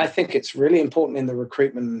 I think it's really important in the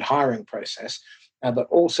recruitment and hiring process, but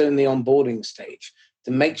also in the onboarding stage,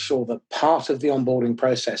 to make sure that part of the onboarding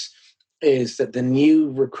process is that the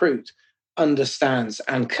new recruit understands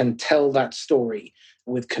and can tell that story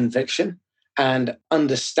with conviction and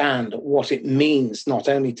understand what it means, not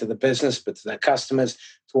only to the business, but to their customers,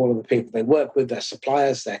 to all of the people they work with, their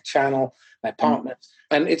suppliers, their channel, their partners.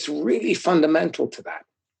 And it's really fundamental to that.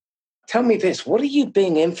 Tell me this, what are you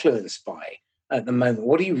being influenced by at the moment?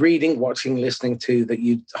 What are you reading, watching, listening to that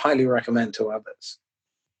you'd highly recommend to others?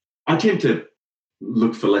 I tend to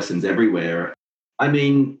look for lessons everywhere. I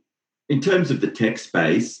mean, in terms of the tech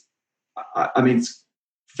space, I mean,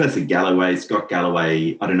 Professor Galloway, Scott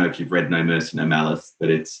Galloway, I don't know if you've read No Mercy, No Malice, but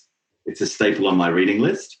it's a staple on my reading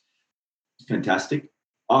list. It's fantastic.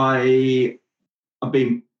 I've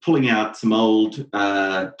been pulling out some old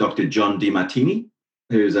Dr. John DeMartini,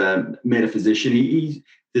 who's a metaphysician. He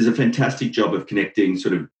does a fantastic job of connecting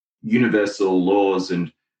sort of universal laws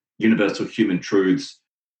and universal human truths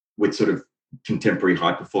with sort of contemporary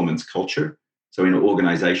high-performance culture, so in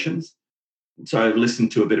organizations. So I've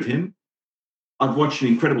listened to a bit of him. I've watched an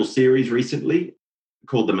incredible series recently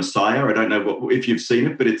called The Messiah. I don't know if you've seen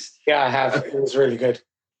it, but it's... Yeah, I have. It was really good.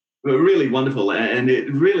 Really wonderful, and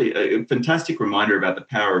it really a fantastic reminder about the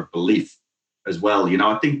power of belief as well. You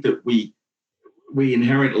know, I think that we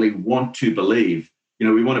inherently want to believe. You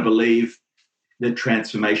know, we want to believe that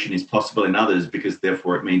transformation is possible in others because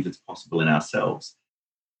therefore it means it's possible in ourselves.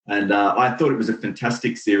 And I thought it was a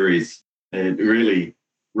fantastic series. It really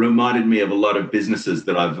reminded me of a lot of businesses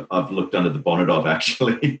that I've looked under the bonnet of,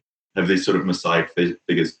 actually, have these sort of messiah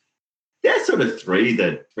figures. There's sort of three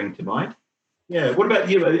that bring to mind. Yeah. What about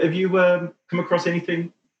you? Have you come across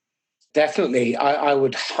anything? Definitely. I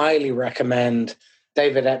would highly recommend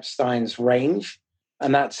David Epstein's Range.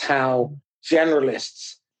 And that's how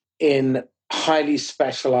generalists in highly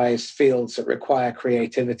specialized fields that require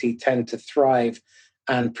creativity tend to thrive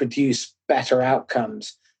and produce better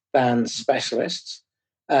outcomes than specialists.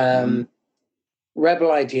 Rebel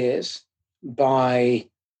Ideas by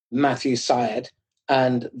Matthew Syed.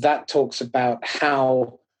 And that talks about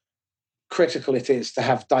how critical it is to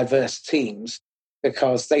have diverse teams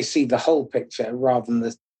because they see the whole picture rather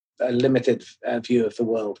than a limited view of the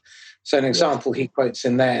world. So an example he quotes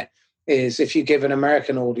in there is if you give an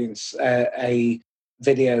American audience a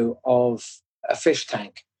video of a fish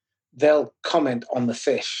tank, they'll comment on the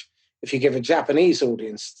fish. If you give a Japanese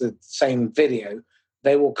audience the same video,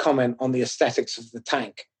 they will comment on the aesthetics of the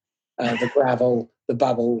tank, the gravel, the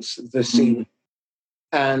bubbles, the sea.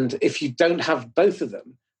 And if you don't have both of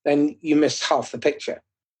them, then you miss half the picture.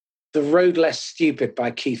 The Road Less Stupid by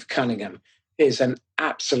Keith Cunningham is an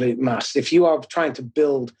absolute must. If you are trying to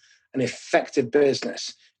build an effective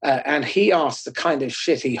business, and he asks the kind of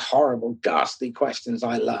shitty, horrible, ghastly questions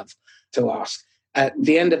I love to ask. At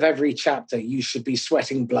the end of every chapter, you should be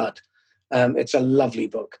sweating blood. It's a lovely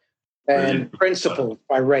book. And Principle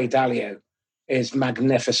by Ray Dalio is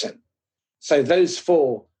magnificent. So those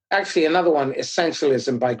four, actually another one,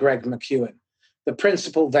 Essentialism by Greg McKeown. The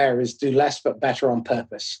principle there is do less but better on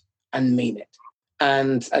purpose and mean it.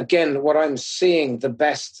 And again, what I'm seeing, the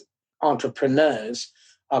best entrepreneurs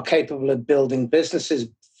are capable of building businesses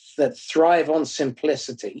that thrive on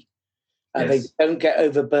simplicity. They don't get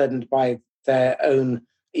overburdened by their own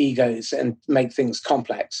egos and make things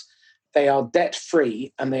complex. They are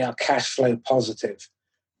debt-free and they are cash flow positive.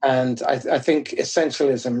 And I think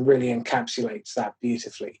Essentialism really encapsulates that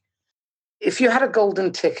beautifully. If you had a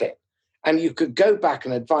golden ticket and you could go back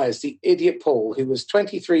and advise the idiot Paul, who was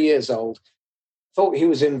 23 years old, thought he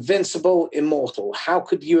was invincible, immortal, how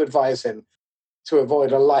could you advise him to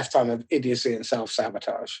avoid a lifetime of idiocy and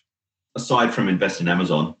self-sabotage? aside from invest in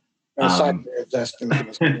Amazon, Aside from investing,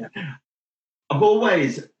 yeah. I've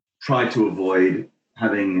always tried to avoid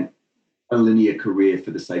having a linear career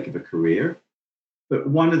for the sake of a career. But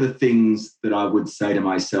one of the things that I would say to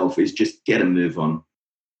myself is just get a move on.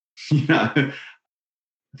 I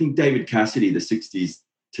think David Cassidy, the 60s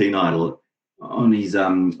teen idol, on his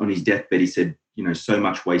deathbed, he said, so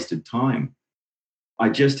much wasted time. I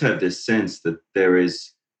just have this sense that there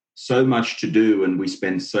is so much to do, and we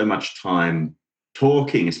spend so much time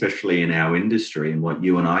talking, especially in our industry and what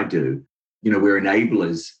you and I do. We're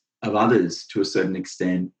enablers of others to a certain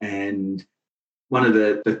extent. And one of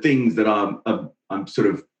the things that I'm sort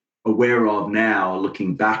of aware of now,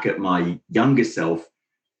 looking back at my younger self,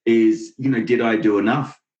 is, did I do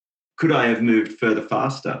enough? Could I have moved further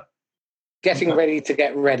faster? Getting ready to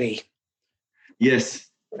get ready. Yes,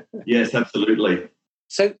 absolutely.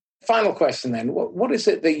 So final question then, what is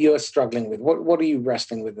it that you're struggling with? What are you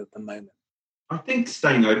wrestling with at the moment? I think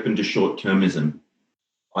staying open to short-termism,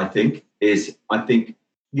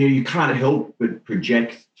 you can't help but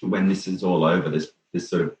project to when this is all over, this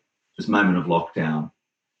moment of lockdown.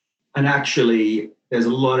 And actually, there's a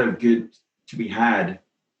lot of good to be had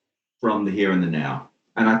from the here and the now.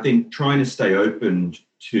 And I think trying to stay open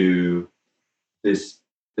to the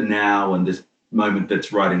now and this moment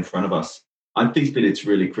that's right in front of us, I think that it's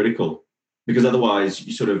really critical, because otherwise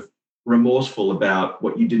you're sort of remorseful about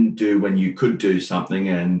what you didn't do when you could do something,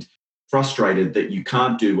 and frustrated that you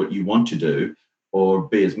can't do what you want to do or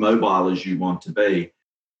be as mobile as you want to be.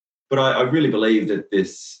 But I really believe that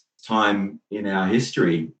this time in our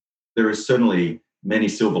history, there are certainly many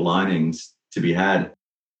silver linings to be had.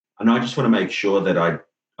 And I just want to make sure that I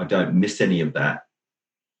don't miss any of that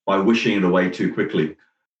by wishing it away too quickly.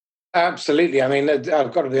 Absolutely. I mean,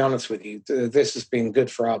 I've got to be honest with you. This has been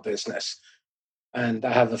good for our business. And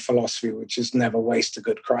I have a philosophy which is never waste a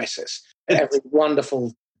good crisis. Every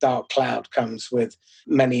wonderful dark cloud comes with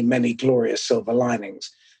many, many glorious silver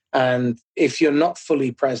linings. And if you're not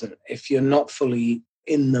fully present, if you're not fully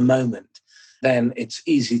in the moment, then it's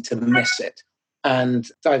easy to miss it. And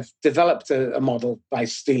I've developed a model by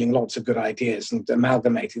stealing lots of good ideas and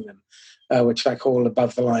amalgamating them, which I call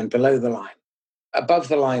above the line, below the line. Above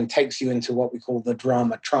the line takes you into what we call the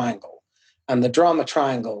drama triangle. And the drama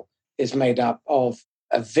triangle is made up of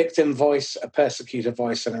a victim voice, a persecutor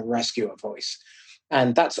voice, and a rescuer voice.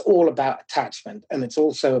 And that's all about attachment. And it's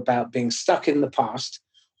also about being stuck in the past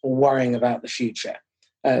or worrying about the future.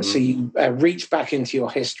 So you reach back into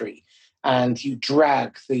your history and you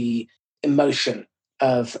drag the emotion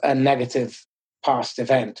of a negative past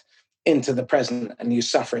event into the present, and you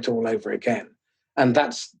suffer it all over again. And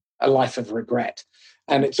that's a life of regret.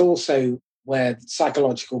 And it's also where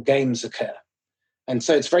psychological games occur. And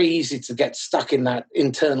so it's very easy to get stuck in that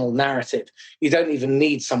internal narrative. You don't even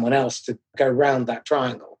need someone else to go round that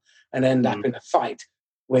triangle and end up in a fight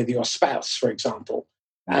with your spouse, for example.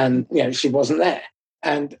 And, she wasn't there.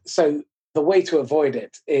 And so the way to avoid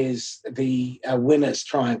it is the winner's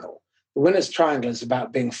triangle. The winner's triangle is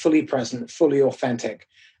about being fully present, fully authentic,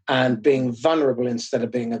 and being vulnerable instead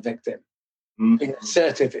of being a victim, being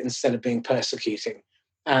assertive instead of being persecuting,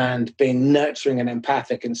 and being nurturing and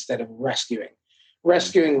empathic instead of rescuing.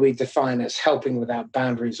 Rescuing we define as helping without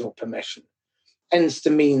boundaries or permission. Tends to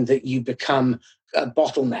mean that you become a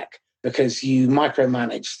bottleneck because you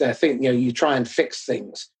micromanage their thing. You try and fix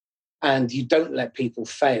things and you don't let people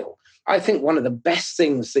fail. I think one of the best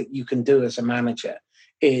things that you can do as a manager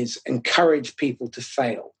is encourage people to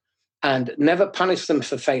fail and never punish them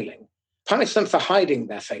for failing. Punish them for hiding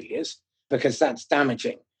their failures because that's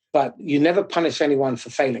damaging. But you never punish anyone for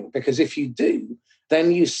failing, because if you do,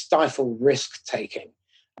 then you stifle risk-taking.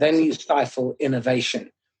 Then you stifle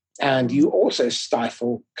innovation. And you also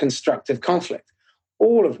stifle constructive conflict,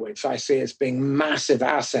 all of which I see as being massive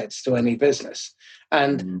assets to any business.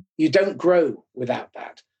 And you don't grow without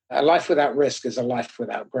that. A life without risk is a life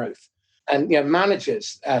without growth. And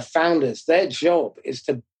managers, founders, their job is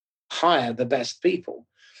to hire the best people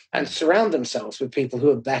and surround themselves with people who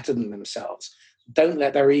are better than themselves. Don't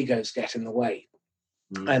let their egos get in the way.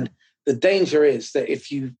 And the danger is that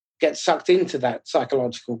if you get sucked into that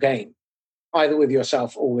psychological game, either with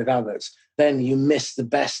yourself or with others, then you miss the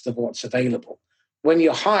best of what's available. When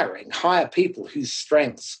you're hiring, hire people whose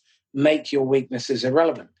strengths make your weaknesses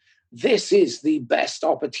irrelevant. This is the best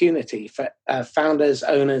opportunity for founders,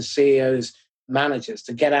 owners, CEOs, managers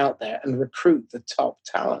to get out there and recruit the top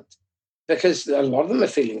talent, because a lot of them are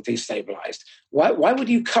feeling destabilized. Why would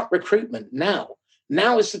you cut recruitment now?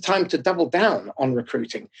 Now is the time to double down on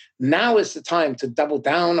recruiting. Now is the time to double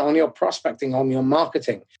down on your prospecting, on your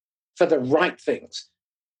marketing for the right things.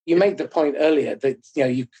 You made the point earlier that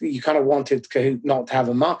you kind of wanted Kahoot not to have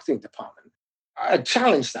a marketing department. I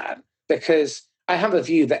challenge that because I have a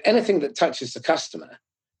view that anything that touches the customer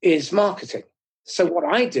is marketing. So what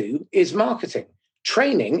I do is marketing.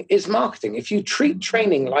 Training is marketing. If you treat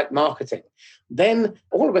training like marketing, then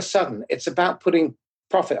all of a sudden it's about putting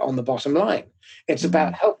profit on the bottom line. It's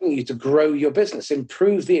about helping you to grow your business,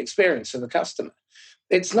 improve the experience of the customer.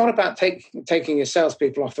 It's not about taking your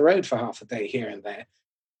salespeople off the road for half a day here and there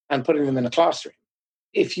and putting them in a classroom.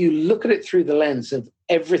 If you look at it through the lens of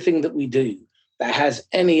everything that we do that has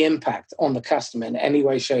any impact on the customer in any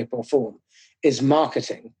way, shape, or form is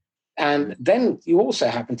marketing. And then you also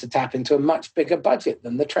happen to tap into a much bigger budget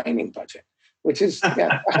than the training budget, which is,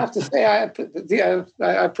 I have to say, I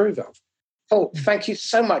approve of. Paul, thank you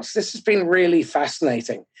so much. This has been really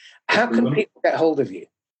fascinating. How can people get hold of you?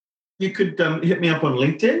 You could hit me up on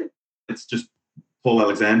LinkedIn. It's just Paul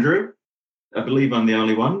Alexandru. I believe I'm the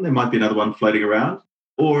only one. There might be another one floating around.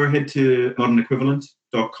 Or head to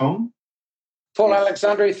modernequivalent.com. Paul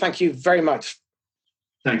Alexandru, thank you very much.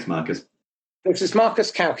 Thanks, Marcus. This is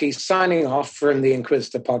Marcus Cauchi signing off from the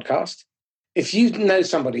Inquisitor podcast. If you know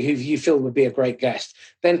somebody who you feel would be a great guest,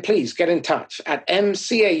 then please get in touch at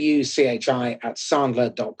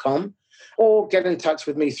mcauchi@sandler.com or get in touch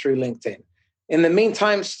with me through LinkedIn. In the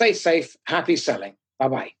meantime, stay safe. Happy selling.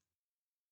 Bye-bye.